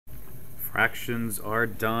Fractions are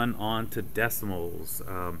done on to decimals.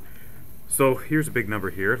 So here's a big number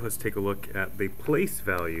here. Let's take a look at the place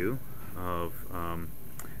value of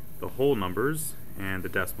the whole numbers and the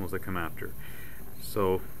decimals that come after.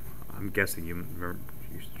 So I'm guessing you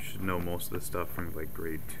should know most of this stuff from like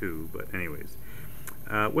grade 2, but anyways.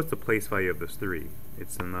 What's the place value of this 3?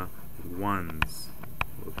 It's in the ones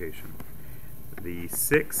location. The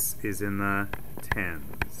 6 is in the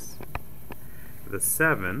tens. The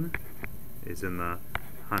 7 is in the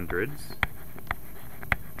hundreds.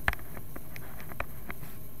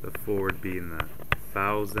 The 4 would be in the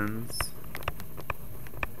thousands.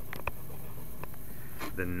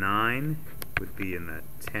 The 9 would be in the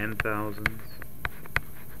 10,000s.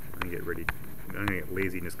 I'm gonna get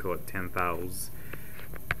lazy and just call it 10,000s.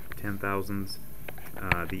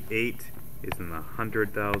 The 8 is in the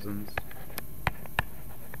 100,000s.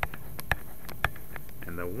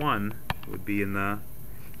 And the 1 would be in the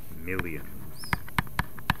millions.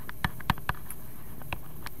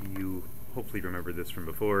 You hopefully remember this from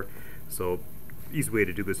before. So easy way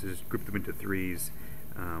to do this is group them into threes,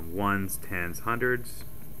 ones, tens, hundreds.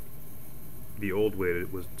 The old way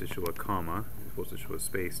was to show a comma. It's supposed to show a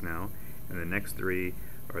space now. And the next three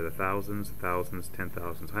are the thousands, thousands,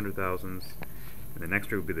 10,000s, 100,000s. And the next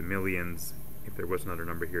three would be the millions. If there was another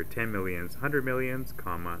number here, 10 millions, 100 millions,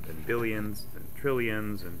 comma, then billions, then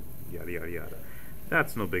trillions, and yada yada yada.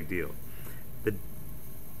 That's no big deal. But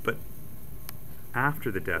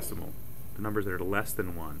after the decimal, the numbers that are less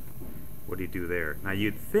than 1, what do you do there? Now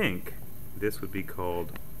you'd think this would be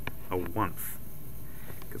called a oneth,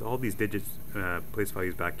 because all these digits, place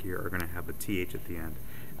values back here, are going to have a th at the end.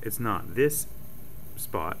 It's not. This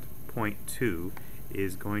spot, 0.2,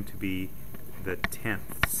 is going to be the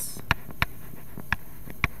tenths.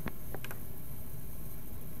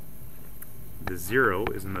 The 0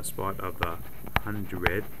 is in the spot of the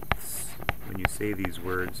hundredths. When you say these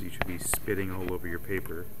words, you should be spitting all over your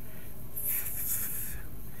paper.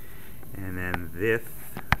 And then this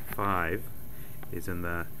 5 is in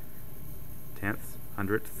the tenth,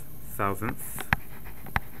 hundredth, thousandth.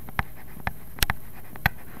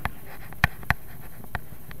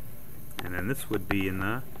 And then this would be in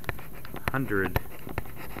the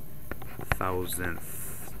 100,000th.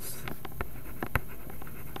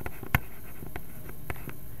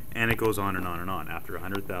 And it goes on and on and on. After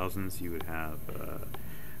 100,000s, you would have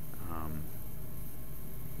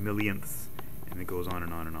millionths, and it goes on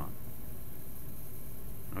and on and on.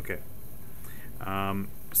 Okay.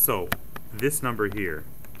 So this number here,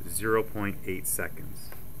 0.8 seconds.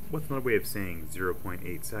 What's another way of saying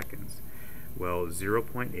 0.8 seconds? Well,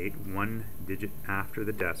 0.8, one digit after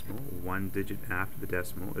the decimal, one digit after the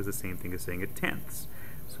decimal is the same thing as saying a tenths.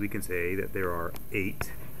 So we can say that there are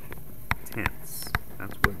 8 tenths.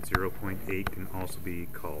 That's what 0.8 can also be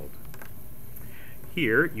called.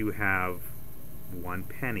 Here you have 1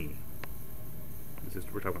 penny.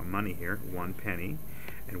 We're talking about money here, 1 penny.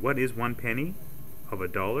 And what is 1 penny of a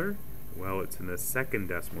dollar? Well, it's in the second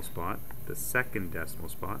decimal spot, the second decimal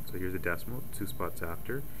spot. So here's a decimal, 2 spots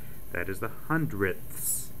after. That is the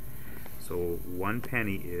hundredths. So 1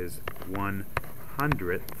 penny is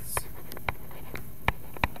 1/100ths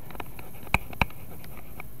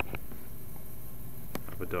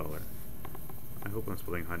of a dollar. I hope I'm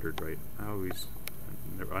spelling 100 right. I'm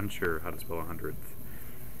unsure how to spell 100th.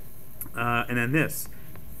 And then this,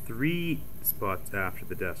 3 spots after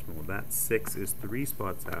the decimal. That 6 is 3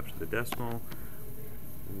 spots after the decimal.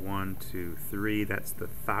 1, 2, 3. That's the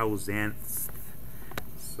thousandths.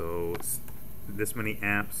 So this many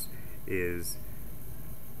amps is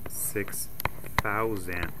 6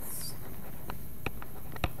 thousandths.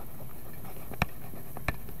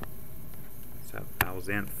 It's a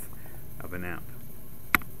thousandth of an amp.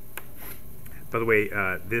 By the way,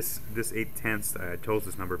 this 8 tenths, I chose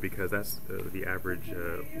this number because that's the average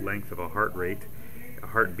length of a heart rate, a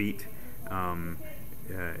heartbeat.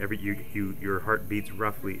 Your heart beats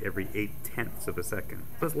roughly every 8 tenths of a second.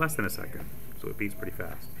 So it's less than a second, so it beats pretty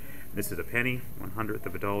fast. This is a penny, 1/100th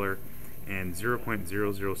of a dollar, and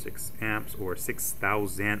 0.006 amps, or 6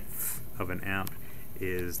 thousandths of an amp,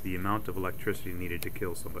 is the amount of electricity needed to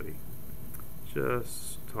kill somebody.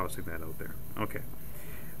 Just tossing that out there. Okay.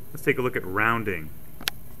 Let's take a look at rounding.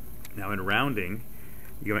 Now in rounding,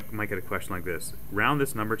 you might get a question like this. Round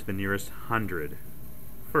this number to the nearest hundred.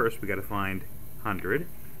 First, we got to find 100.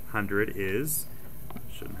 100 is,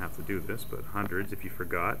 shouldn't have to do this, but hundreds, if you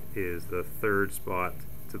forgot, is the third spot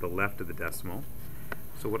to the left of the decimal.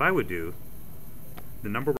 So what I would do, the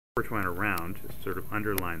number we're trying to round, sort of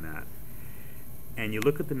underline that, and you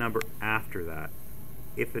look at the number after that.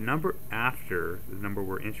 If the number after the number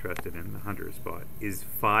we're interested in, the hundredth spot, is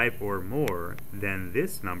 5 or more, then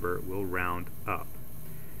this number will round up.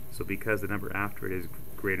 So because the number after it is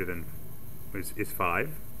greater than is 5,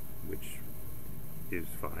 which is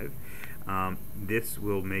 5, this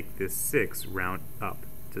will make this 6 round up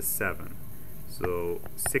to 7. So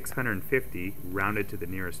 650 rounded to the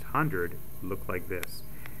nearest hundred look like this.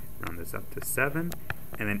 Round this up to 7,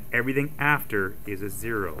 and then everything after is a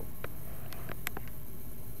 0.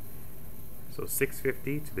 So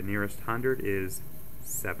 650 to the nearest hundred is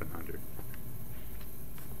 700.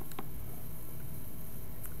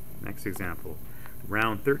 Next example,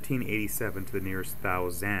 round 1387 to the nearest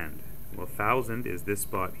thousand. Well, 1000 is this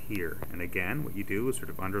spot here, and again what you do is sort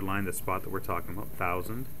of underline the spot that we're talking about.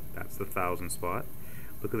 1000, that's the 1000 spot.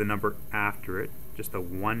 Look at the number after it, just the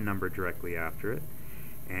one number directly after it,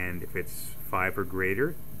 and if it's 5 or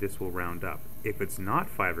greater, this will round up. If it's not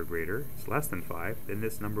 5 or greater, it's less than 5, then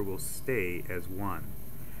this number will stay as 1.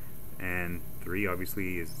 And 3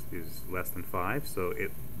 obviously is less than 5, so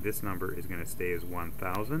this number is going to stay as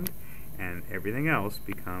 1000, and everything else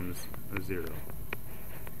becomes a 0.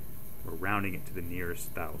 We're rounding it to the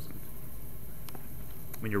nearest thousand.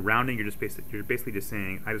 When you're rounding, you're basically just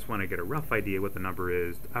saying, I just want to get a rough idea what the number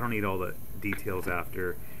is. I don't need all the details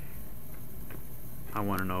after. I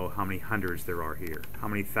want to know how many hundreds there are here, how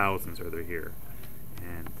many thousands are there here,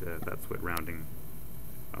 and that's what rounding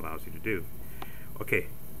allows you to do. Okay,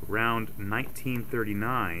 round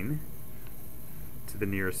 1939 to the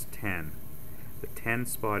nearest 10. The 10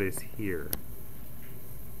 spot is here.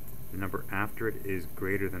 The number after it is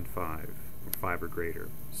greater than 5, or 5 or greater.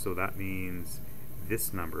 So that means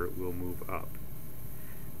this number will move up.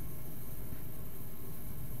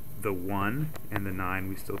 The 1 and the 9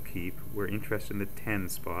 we still keep. We're interested in the 10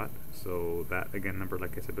 spot, so that, again, number,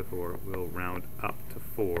 like I said before, will round up to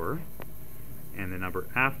 4, and the number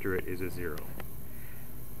after it is a 0.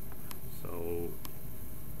 So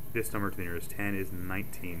this number to the nearest 10 is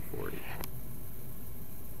 1940.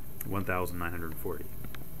 1940.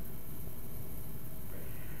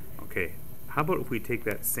 Okay, how about if we take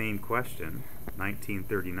that same question,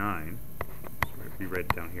 1939, so we write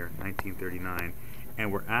it down here, 1939,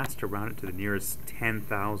 and we're asked to round it to the nearest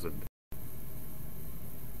 10,000.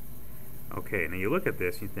 Okay, now you look at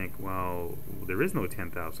this and you think, well, there is no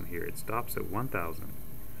 10,000 here. It stops at 1,000.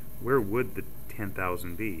 Where would the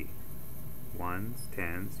 10,000 be? Ones,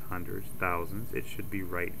 tens, hundreds, thousands. It should be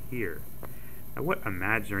right here. Now what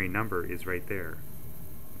imaginary number is right there?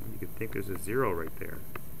 You could think there's a 0 right there.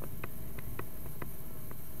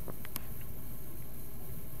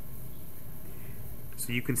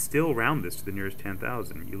 So you can still round this to the nearest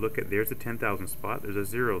 10,000. You look at, there's the 10,000 spot, there's a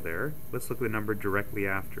 0 there. Let's look at the number directly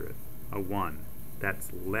after it, a 1.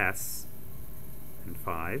 That's less than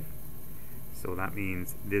 5. So that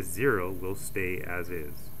means this 0 will stay as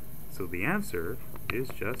is. So the answer is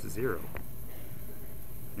just 0.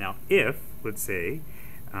 Now if, let's say,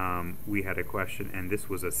 we had a question and this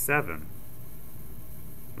was a 7.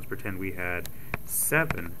 Let's pretend we had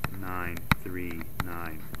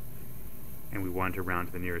 7939. And we want to round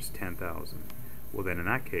to the nearest 10,000. Well then in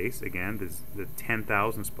that case, again, the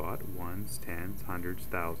 10,000 spot, ones, tens, hundreds,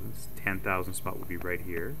 thousands, 10,000 spot will be right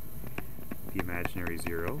here, the imaginary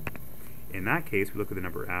 0. In that case, we look at the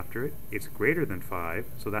number after it. It's greater than 5,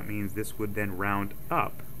 so that means this would then round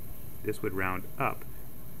up. This would round up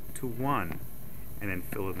to 1, and then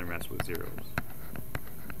fill in the rest with zeros.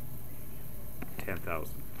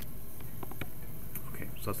 10,000. Okay,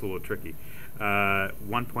 so that's a little tricky.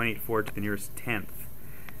 1.84 to the nearest 10th.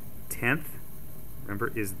 10th,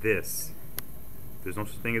 remember, is this. There's no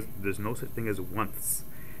such thing as oneths.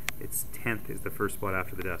 Its 10th is the first spot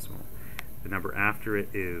after the decimal. The number after it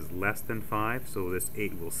is less than 5, so this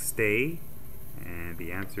 8 will stay, and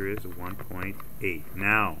the answer is 1.8.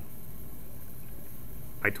 Now,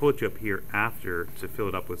 I told you up here after to fill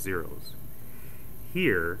it up with zeros.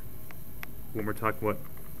 Here, when we're talking about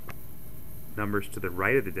numbers to the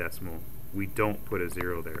right of the decimal, we don't put a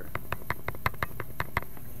 0 there.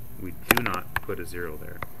 We do not put a 0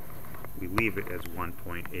 there. We leave it as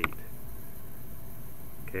 1.8.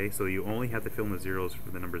 Okay, so you only have to fill in the zeros for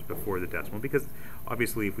the numbers before the decimal, because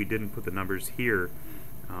obviously if we didn't put the numbers here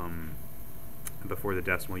before the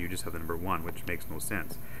decimal, you just have the number 1, which makes no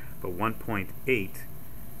sense. But 1.8,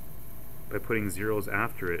 by putting zeros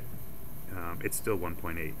after it, it's still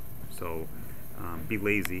 1.8. So be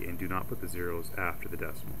lazy and do not put the zeros after the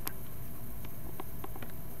decimal.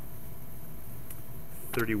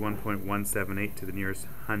 31.178 to the nearest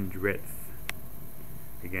hundredth.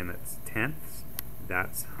 Again, that's tenths.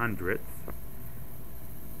 That's hundredth.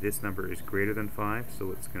 This number is greater than 5,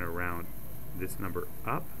 so it's going to round this number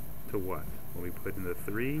up to what? Well, we put in the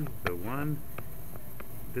 3, the 1,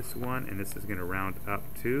 this one, and this is going to round up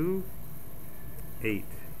to 8.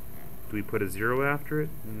 Do we put a 0 after it?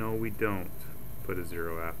 No, we don't put a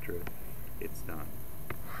 0 after it. It's done.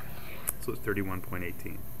 So it's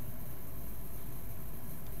 31.18.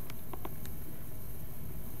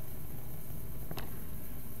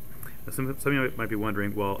 Now some of you might be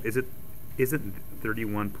wondering, well, isn't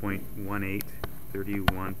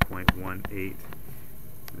 31.18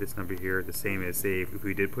 this number here the same as, say, if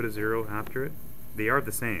we did put a 0 after it? They are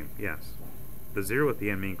the same, yes. The 0 at the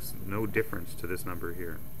end makes no difference to this number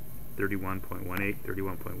here. 31.18,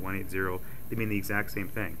 31.180, they mean the exact same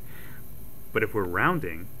thing. But if we're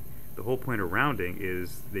rounding, the whole point of rounding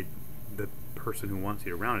is that the person who wants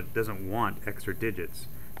you to round it doesn't want extra digits.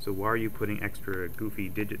 So why are you putting extra goofy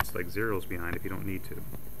digits like zeros behind if you don't need to?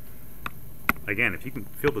 Again, if you can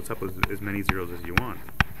fill this up with as many zeros as you want,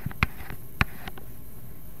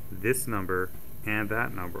 this number and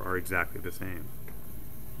that number are exactly the same.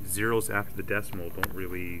 Zeros after the decimal don't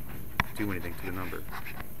really do anything to the number.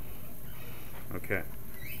 Okay,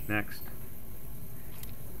 next.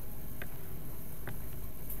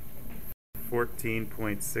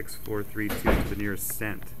 14.6432 to the nearest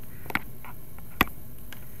cent.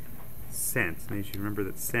 Cent. Now you should remember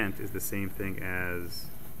that cent is the same thing as,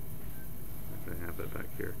 if I have that back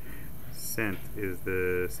here, cent is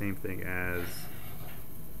the same thing as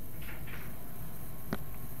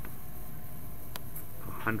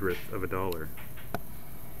a hundredth of a dollar.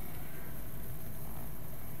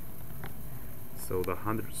 So the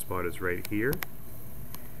hundredth spot is right here.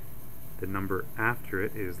 The number after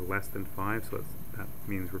it is less than 5, so that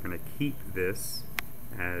means we're going to keep this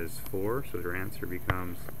as 4, so your answer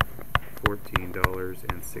becomes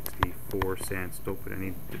 $14.64. Don't put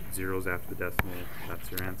any zeros after the decimal.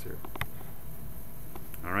 That's your answer.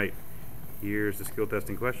 Alright, here's the skill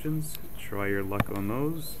testing questions. Try your luck on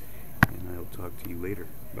those, and I'll talk to you later.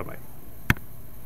 Bye-bye.